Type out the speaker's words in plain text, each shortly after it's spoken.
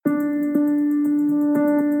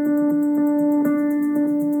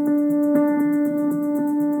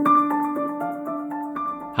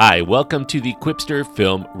Hi, welcome to the Quipster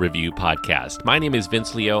Film Review Podcast. My name is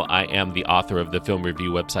Vince Leo. I am the author of the film review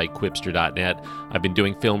website, Quipster.net. I've been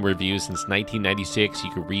doing film reviews since 1996. You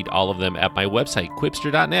can read all of them at my website,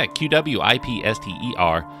 Quipster.net,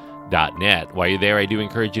 QWIPSTER.net. While you're there, I do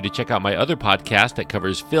encourage you to check out my other podcast that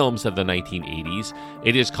covers films of the 1980s.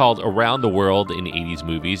 It is called Around the World in 80s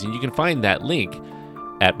Movies, and you can find that link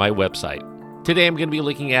at my website. Today I'm going to be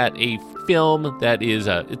looking at a film that is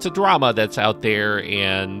it's a drama that's out there,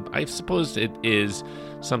 and I suppose it is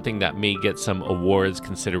something that may get some awards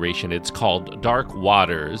consideration. It's called Dark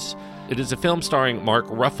Waters. It is a film starring Mark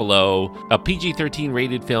Ruffalo, a PG-13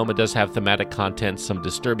 rated film. It does have thematic content, some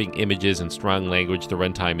disturbing images, and strong language. The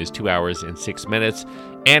runtime is 2 hours and 6 minutes.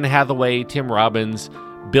 Anne Hathaway, Tim Robbins,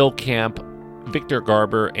 Bill Camp, Victor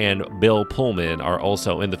Garber, and Bill Pullman are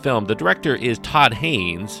also in the film. The director is Todd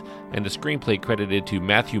Haynes, and the screenplay credited to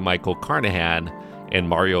Matthew Michael Carnahan and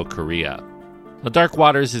Mario Correa. Now, Dark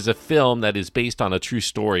Waters is a film that is based on a true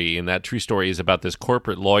story, and that true story is about this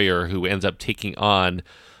corporate lawyer who ends up taking on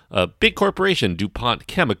a big corporation, DuPont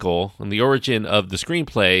Chemical, and the origin of the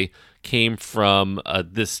screenplay came from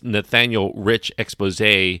this Nathaniel Rich expose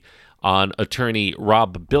on attorney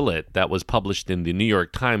Rob Bilott that was published in the New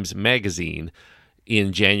York Times Magazine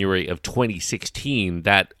in January of 2016.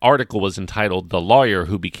 That article was entitled "The Lawyer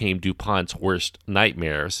Who Became DuPont's Worst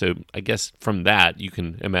Nightmare." So I guess from that, you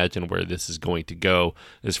can imagine where this is going to go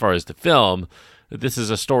as far as the film. This is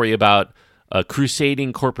a story about a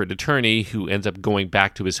crusading corporate attorney who ends up going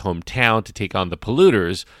back to his hometown to take on the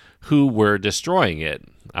polluters who were destroying it.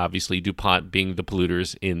 Obviously, DuPont being the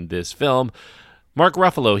polluters in this film. Mark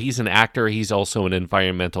Ruffalo, he's an actor. He's also an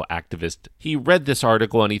environmental activist. He read this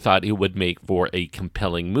article and he thought it would make for a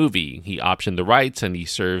compelling movie. He optioned the rights and he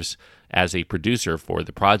serves as a producer for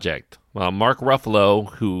the project. Well, Mark Ruffalo,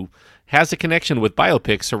 who has a connection with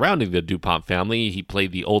biopics surrounding the DuPont family, he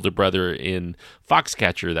played the older brother in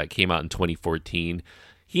Foxcatcher that came out in 2014.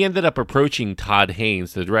 He ended up approaching Todd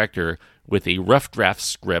Haynes, the director, with a rough draft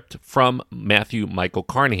script from Matthew Michael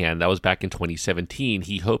Carnahan. That was back in 2017.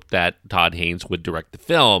 He hoped that Todd Haynes would direct the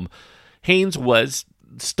film. Haynes was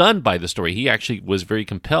stunned by the story. He actually was very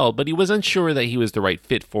compelled, but he was unsure that he was the right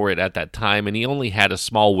fit for it at that time, and he only had a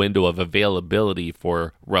small window of availability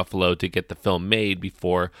for Ruffalo to get the film made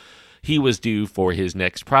before he was due for his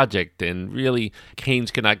next project, and really,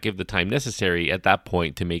 Haynes could not give the time necessary at that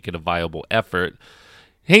point to make it a viable effort.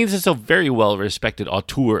 Haynes is a very well-respected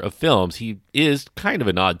auteur of films. He is kind of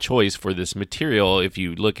an odd choice for this material. If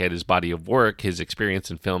you look at his body of work, his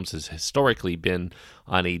experience in films has historically been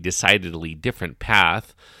on a decidedly different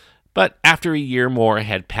path. But after a year more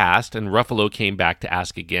had passed and Ruffalo came back to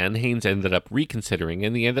ask again, Haynes ended up reconsidering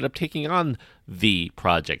and he ended up taking on the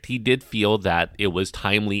project. He did feel that it was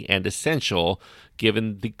timely and essential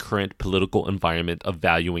given the current political environment of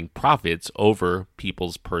valuing profits over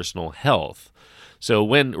people's personal health. So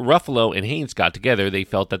when Ruffalo and Haynes got together, they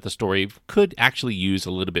felt that the story could actually use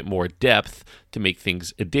a little bit more depth to make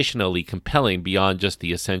things additionally compelling beyond just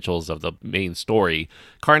the essentials of the main story.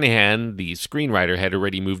 Carnahan, the screenwriter, had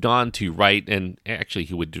already moved on to write, and actually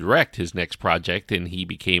he would direct his next project, and he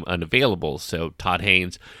became unavailable. So Todd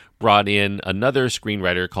Haynes brought in another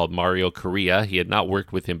screenwriter called Mario Correa. He had not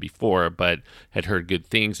worked with him before, but had heard good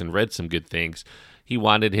things and read some good things. He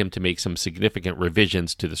wanted him to make some significant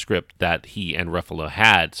revisions to the script that he and Ruffalo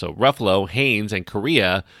had. So Ruffalo, Haynes, and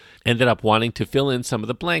Correa ended up wanting to fill in some of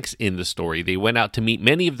the blanks in the story. They went out to meet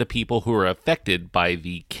many of the people who were affected by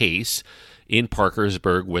the case in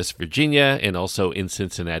Parkersburg, West Virginia, and also in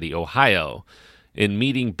Cincinnati, Ohio. In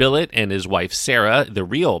meeting Bilott and his wife Sarah, the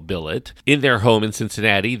real Bilott, in their home in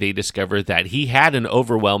Cincinnati, they discovered that he had an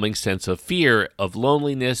overwhelming sense of fear, of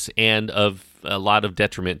loneliness, and of a lot of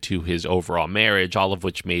detriment to his overall marriage, all of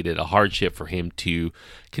which made it a hardship for him to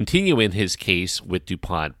continue in his case with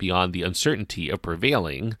DuPont beyond the uncertainty of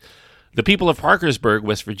prevailing. The people of Parkersburg,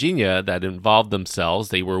 West Virginia, that involved themselves,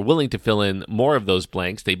 they were willing to fill in more of those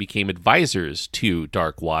blanks. They became advisors to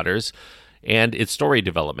Dark Waters and its story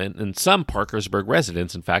development, and some Parkersburg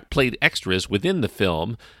residents, in fact, played extras within the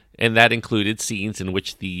film, and that included scenes in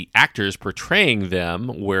which the actors portraying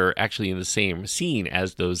them were actually in the same scene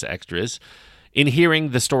as those extras. In hearing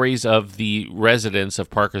the stories of the residents of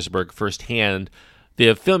Parkersburg firsthand,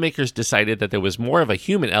 the filmmakers decided that there was more of a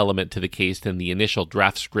human element to the case than the initial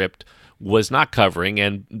draft script was not covering,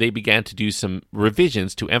 and they began to do some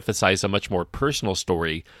revisions to emphasize a much more personal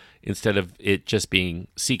story instead of it just being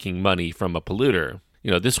seeking money from a polluter.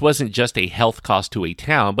 This wasn't just a health cost to a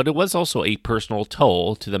town, but it was also a personal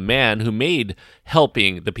toll to the man who made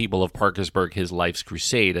helping the people of Parkersburg his life's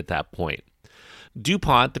crusade at that point.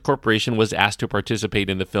 DuPont, the corporation, was asked to participate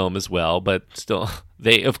in the film as well, but still,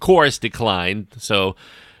 they, of course, declined. So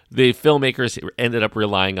the filmmakers ended up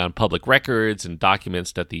relying on public records and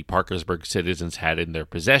documents that the Parkersburg citizens had in their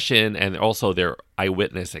possession, and also their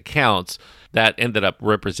eyewitness accounts that ended up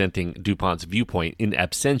representing DuPont's viewpoint in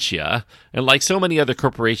absentia. And like so many other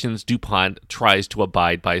corporations, DuPont tries to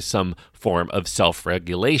abide by some form of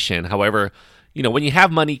self-regulation. However, when you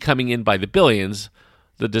have money coming in by the billions,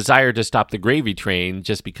 the desire to stop the gravy train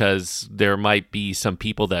just because there might be some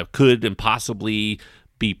people that could and possibly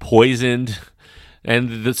be poisoned,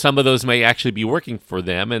 and some of those may actually be working for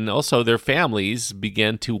them, and also their families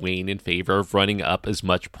began to wane in favor of running up as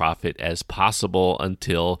much profit as possible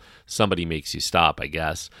until somebody makes you stop, I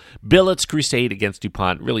guess. Billett's crusade against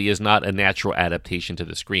DuPont really is not a natural adaptation to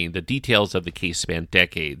the screen. The details of the case span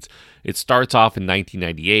decades. It starts off in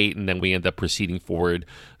 1998, and then we end up proceeding forward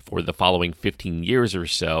for the following 15 years or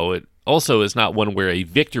so. It also is not one where a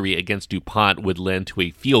victory against DuPont would lend to a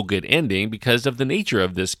feel-good ending because of the nature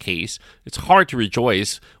of this case. It's hard to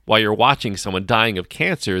rejoice while you're watching someone dying of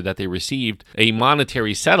cancer that they received a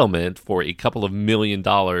monetary settlement for a couple of $1 million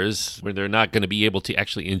where they're not going to be able to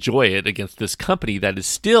actually enjoy it against this company that is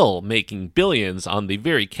still making billions on the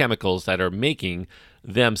very chemicals that are making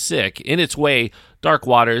them sick. In its way, Dark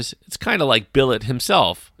Waters, it's kind of like Billett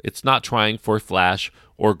himself. It's not trying for flash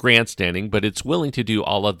or grandstanding, but it's willing to do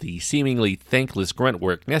all of the seemingly thankless grunt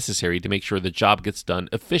work necessary to make sure the job gets done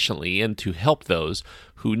efficiently and to help those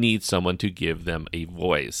who need someone to give them a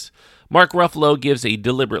voice. Mark Ruffalo gives a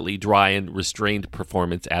deliberately dry and restrained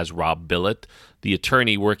performance as Rob Billett, the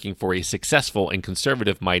attorney working for a successful and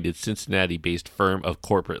conservative-minded Cincinnati-based firm of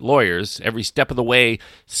corporate lawyers. Every step of the way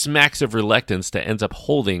smacks of reluctance that ends up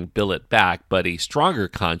holding Billett back, but a stronger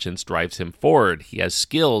conscience drives him forward. He has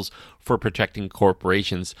skills for protecting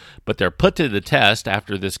corporations, but they're put to the test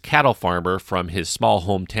after this cattle farmer from his small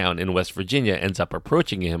hometown in West Virginia ends up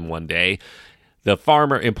approaching him one day. The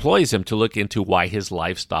farmer employs him to look into why his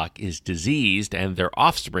livestock is diseased and their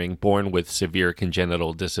offspring born with severe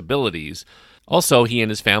congenital disabilities. Also, he and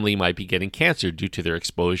his family might be getting cancer due to their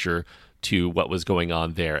exposure to what was going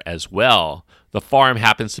on there as well. The farm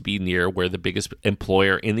happens to be near where the biggest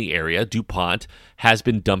employer in the area, DuPont, has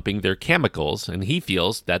been dumping their chemicals, and he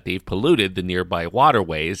feels that they've polluted the nearby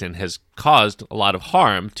waterways and has caused a lot of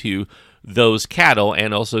harm to those cattle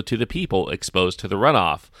and also to the people exposed to the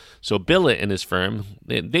runoff. So Billett and his firm,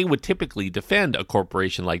 they would typically defend a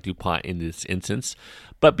corporation like DuPont in this instance,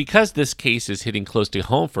 but because this case is hitting close to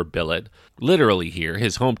home for Billett, literally here,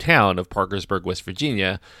 his hometown of Parkersburg, West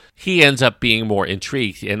Virginia, he ends up being more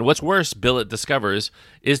intrigued. And what's worse, Billett discovers,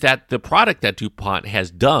 is that the product that DuPont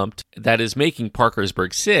has dumped that is making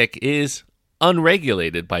Parkersburg sick is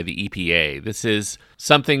unregulated by the EPA. This is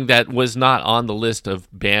something that was not on the list of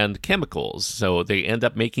banned chemicals. So they end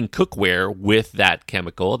up making cookware with that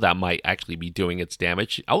chemical that might actually be doing its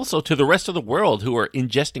damage. Also to the rest of the world who are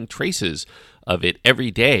ingesting traces of it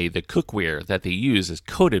every day. The cookware that they use is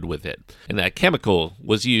coated with it. And that chemical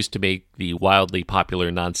was used to make the wildly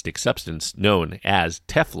popular nonstick substance known as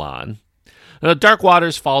Teflon. Now, Dark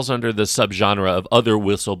Waters falls under the subgenre of other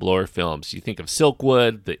whistleblower films. You think of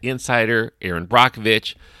Silkwood, The Insider, Aaron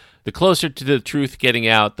Brockovich. The closer to the truth getting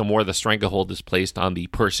out, the more the stranglehold is placed on the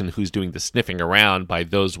person who's doing the sniffing around by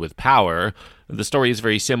those with power. The story is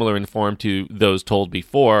very similar in form to those told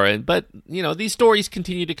before, but these stories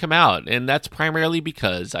continue to come out, and that's primarily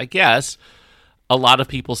because, I guess, a lot of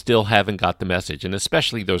people still haven't got the message, and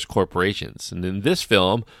especially those corporations. And in this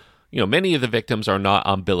film, many of the victims are not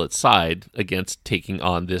on Billett's side against taking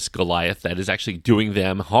on this Goliath that is actually doing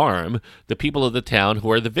them harm. The people of the town who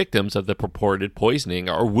are the victims of the purported poisoning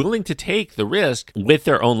are willing to take the risk with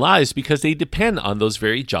their own lives because they depend on those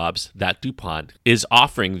very jobs that DuPont is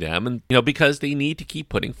offering them, and because they need to keep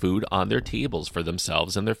putting food on their tables for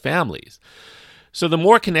themselves and their families. So the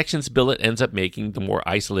more connections Billett ends up making, the more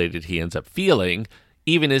isolated he ends up feeling.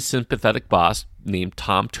 Even his sympathetic boss, named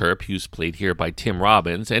Tom Turp, who's played here by Tim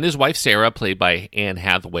Robbins, and his wife Sarah, played by Anne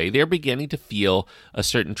Hathaway, they're beginning to feel a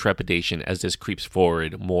certain trepidation as this creeps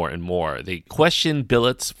forward more and more. They question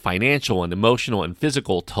Billett's financial and emotional and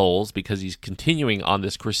physical tolls because he's continuing on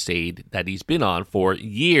this crusade that he's been on for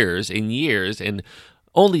years and years, and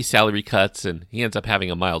only salary cuts, and he ends up having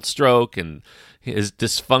a mild stroke, and his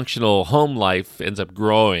dysfunctional home life ends up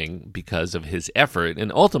growing because of his effort.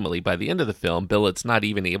 And ultimately, by the end of the film, Billett's not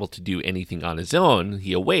even able to do anything on his own.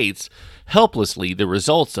 He awaits helplessly the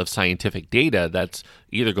results of scientific data that's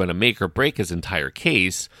either going to make or break his entire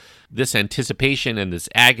case. This anticipation and this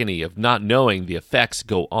agony of not knowing the effects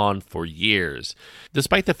go on for years.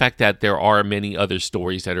 Despite the fact that there are many other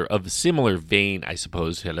stories that are of a similar vein, I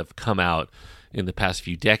suppose, that have come out in the past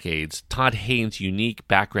few decades, Todd Haynes' unique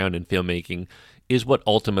background in filmmaking is what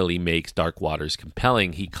ultimately makes Dark Waters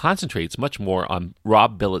compelling. He concentrates much more on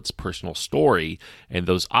Rob Billett's personal story and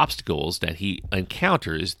those obstacles that he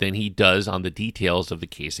encounters than he does on the details of the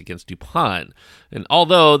case against DuPont. And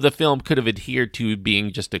although the film could have adhered to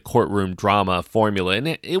being just a courtroom drama formula,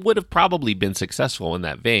 and it would have probably been successful in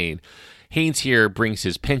that vein, Haynes here brings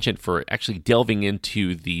his penchant for actually delving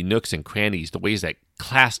into the nooks and crannies, the ways that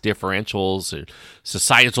class differentials and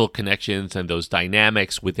societal connections and those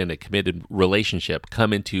dynamics within a committed relationship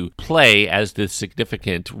come into play as the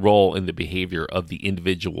significant role in the behavior of the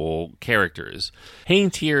individual characters.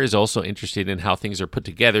 Haynes here is also interested in how things are put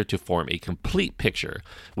together to form a complete picture,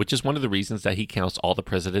 which is one of the reasons that he counts All the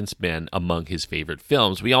President's Men among his favorite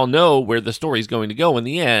films. We all know where the story is going to go in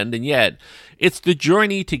the end, and yet it's the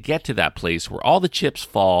journey to get to that place where all the chips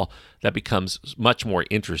fall that becomes much more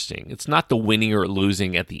interesting. It's not the winning or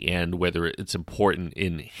losing at the end, whether it's important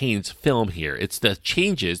in Haynes' film here. It's the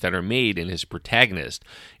changes that are made in his protagonist,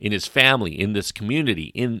 in his family, in this community,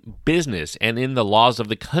 in business, and in the laws of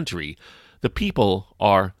the country. The people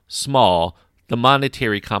are small. The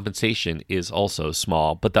monetary compensation is also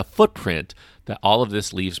small, but the footprint that all of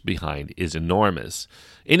this leaves behind is enormous.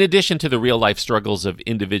 In addition to the real-life struggles of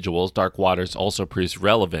individuals, Dark Waters also proves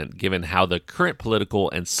relevant given how the current political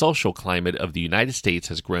and social climate of the United States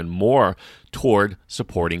has grown more toward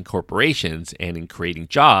supporting corporations and in creating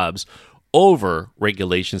jobs over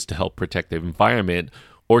regulations to help protect the environment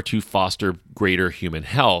or to foster greater human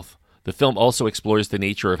health. The film also explores the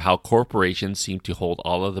nature of how corporations seem to hold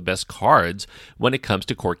all of the best cards when it comes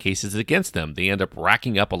to court cases against them. They end up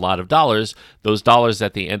racking up a lot of dollars, those dollars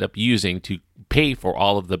that they end up using to pay for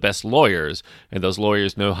all of the best lawyers, and those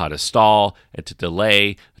lawyers know how to stall and to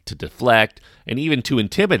delay, to deflect, and even to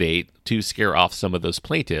intimidate to scare off some of those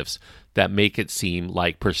plaintiffs that make it seem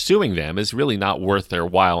like pursuing them is really not worth their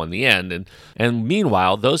while in the end. And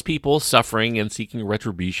meanwhile, those people suffering and seeking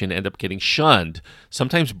retribution end up getting shunned,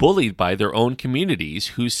 sometimes bullied by their own communities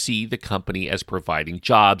who see the company as providing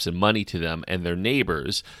jobs and money to them and their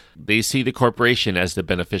neighbors. They see the corporation as the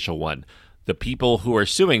beneficial one. The people who are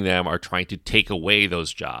suing them are trying to take away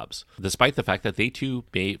those jobs, despite the fact that they too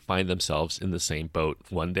may find themselves in the same boat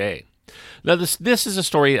one day. Now, this is a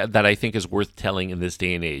story that I think is worth telling in this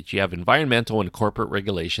day and age. You have environmental and corporate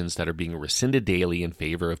regulations that are being rescinded daily in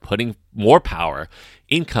favor of putting more power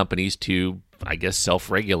in companies to, I guess,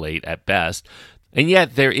 self-regulate at best. And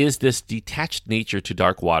yet there is this detached nature to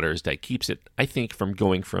Dark Waters that keeps it, I think, from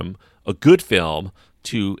going from a good film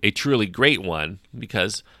to a truly great one,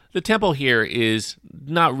 because the tempo here is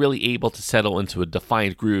not really able to settle into a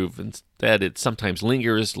defined groove. Instead, it sometimes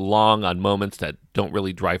lingers long on moments that don't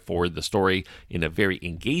really drive forward the story in a very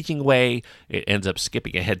engaging way. It ends up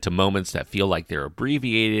skipping ahead to moments that feel like they're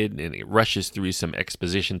abbreviated, and it rushes through some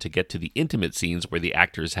exposition to get to the intimate scenes where the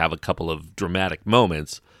actors have a couple of dramatic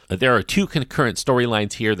moments. There are two concurrent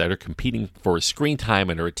storylines here that are competing for screen time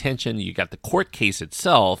and our attention. You got the court case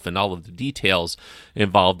itself and all of the details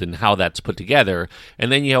involved in how that's put together.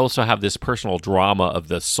 And then you also have this personal drama of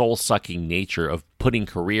the soul-sucking nature of putting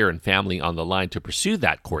career and family on the line to pursue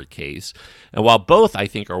that court case. And while both, I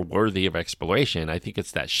think, are worthy of exploration, I think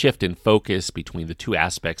it's that shift in focus between the two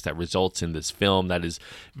aspects that results in this film that is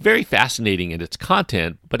very fascinating in its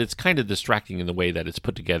content, but it's kind of distracting in the way that it's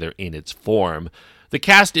put together in its form. The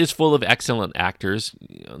cast is full of excellent actors.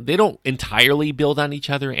 They don't entirely build on each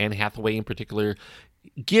other. Anne Hathaway, in particular,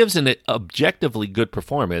 gives an objectively good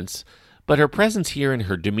performance, but her presence here and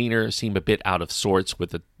her demeanor seem a bit out of sorts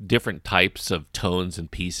with the different types of tones and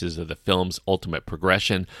pieces of the film's ultimate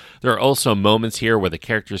progression. There are also moments here where the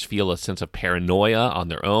characters feel a sense of paranoia on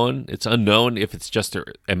their own. It's unknown if it's just their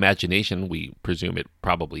imagination. We presume it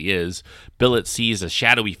probably is. Billett sees a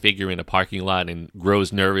shadowy figure in a parking lot and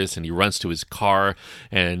grows nervous, and he runs to his car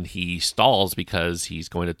and he stalls because he's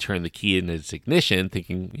going to turn the key in his ignition,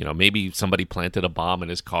 thinking, maybe somebody planted a bomb in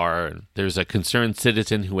his car. And there's a concerned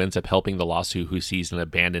citizen who ends up helping the lawsuit, who sees an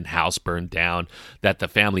abandoned house burned down that the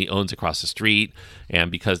family owns across the street,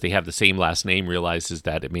 and because they have the same last name, realizes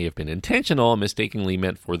that it may have been intentional and mistakenly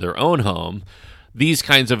meant for their own home. These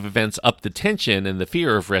kinds of events up the tension and the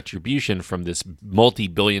fear of retribution from this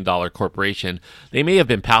multi-billion-dollar corporation. They may have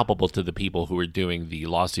been palpable to the people who were doing the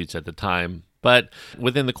lawsuits at the time, But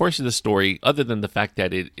within the course of the story, other than the fact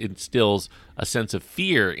that it instills a sense of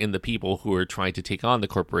fear in the people who are trying to take on the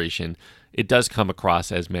corporation, it does come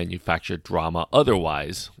across as manufactured drama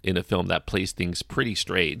otherwise in a film that plays things pretty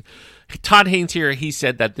straight. Todd Haynes here, he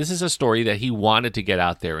said that this is a story that he wanted to get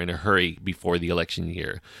out there in a hurry before the election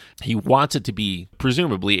year. He wants it to be,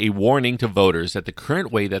 presumably, a warning to voters that the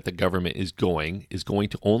current way that the government is going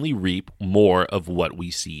to only reap more of what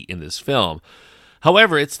we see in this film.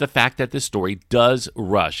 However, it's the fact that this story does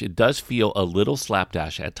rush. It does feel a little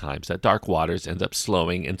slapdash at times, that Dark Waters ends up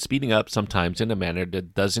slowing and speeding up sometimes in a manner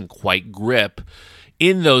that doesn't quite grip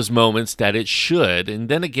in those moments that it should. And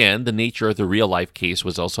then again, the nature of the real-life case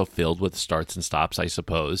was also filled with starts and stops, I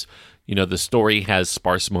suppose. You know, the story has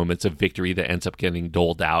sparse moments of victory that ends up getting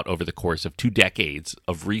doled out over the course of 2 decades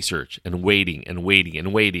of research and waiting and waiting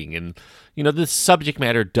and waiting. And, you know, the subject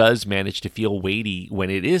matter does manage to feel weighty when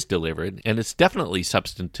it is delivered, and it's definitely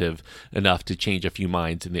substantive enough to change a few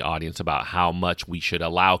minds in the audience about how much we should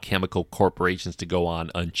allow chemical corporations to go on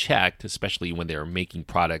unchecked, especially when they're making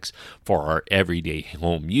products for our everyday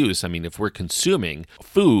home use. I mean, if we're consuming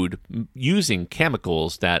food using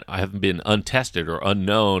chemicals that have been untested or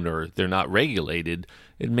unknown or they're not regulated,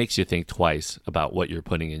 it makes you think twice about what you're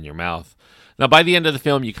putting in your mouth. Now, by the end of the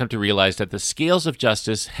film, you come to realize that the scales of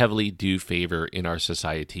justice heavily do favor in our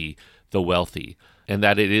society the wealthy, and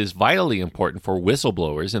that it is vitally important for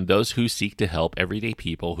whistleblowers and those who seek to help everyday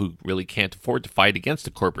people who really can't afford to fight against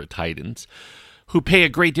the corporate titans, who pay a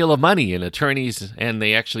great deal of money in attorneys, and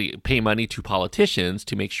they actually pay money to politicians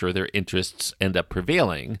to make sure their interests end up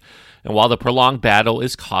prevailing. And while the prolonged battle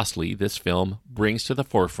is costly, this film brings to the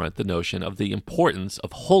forefront the notion of the importance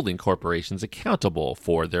of holding corporations accountable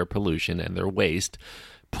for their pollution and their waste.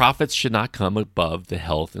 Profits should not come above the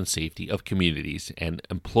health and safety of communities and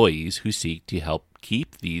employees who seek to help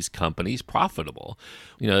keep these companies profitable.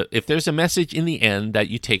 You know, if there's a message in the end that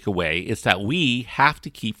you take away, it's that we have to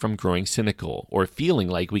keep from growing cynical or feeling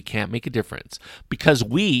like we can't make a difference, because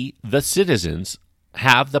we, the citizens,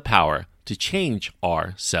 have the power to change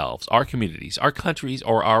ourselves, our communities, our countries,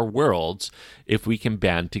 or our worlds if we can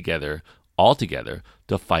band together, all together,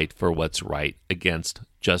 to fight for what's right against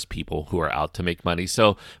just people who are out to make money.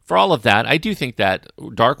 So for all of that, I do think that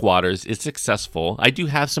Dark Waters is successful. I do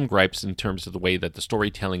have some gripes in terms of the way that the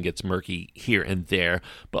storytelling gets murky here and there,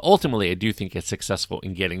 but ultimately I do think it's successful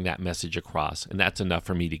in getting that message across, and that's enough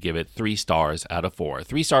for me to give it 3 stars out of 4.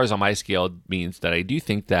 3 stars on my scale means that I do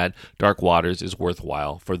think that Dark Waters is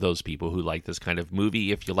worthwhile for those people who like this kind of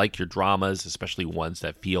movie. If you like your dramas, especially ones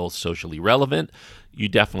that feel socially relevant, you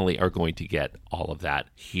definitely are going to get all of that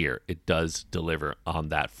here. It does deliver on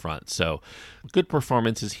that front. So good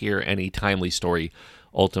performances here and a timely story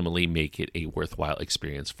ultimately make it a worthwhile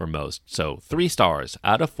experience for most. So 3 stars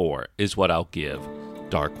out of 4 is what I'll give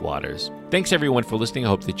Dark Waters. Thanks everyone for listening. I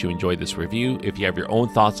hope that you enjoyed this review. If you have your own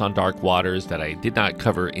thoughts on Dark Waters that I did not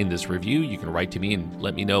cover in this review, you can write to me and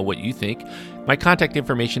let me know what you think. My contact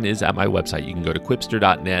information is at my website. You can go to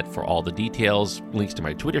quipster.net for all the details. Links to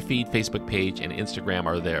my Twitter feed, Facebook page, and Instagram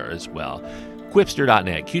are there as well.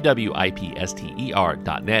 Quipster.net,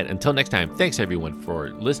 QWIPSTER.net. Until next time, thanks everyone for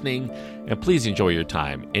listening, and please enjoy your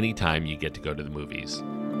time anytime you get to go to the movies.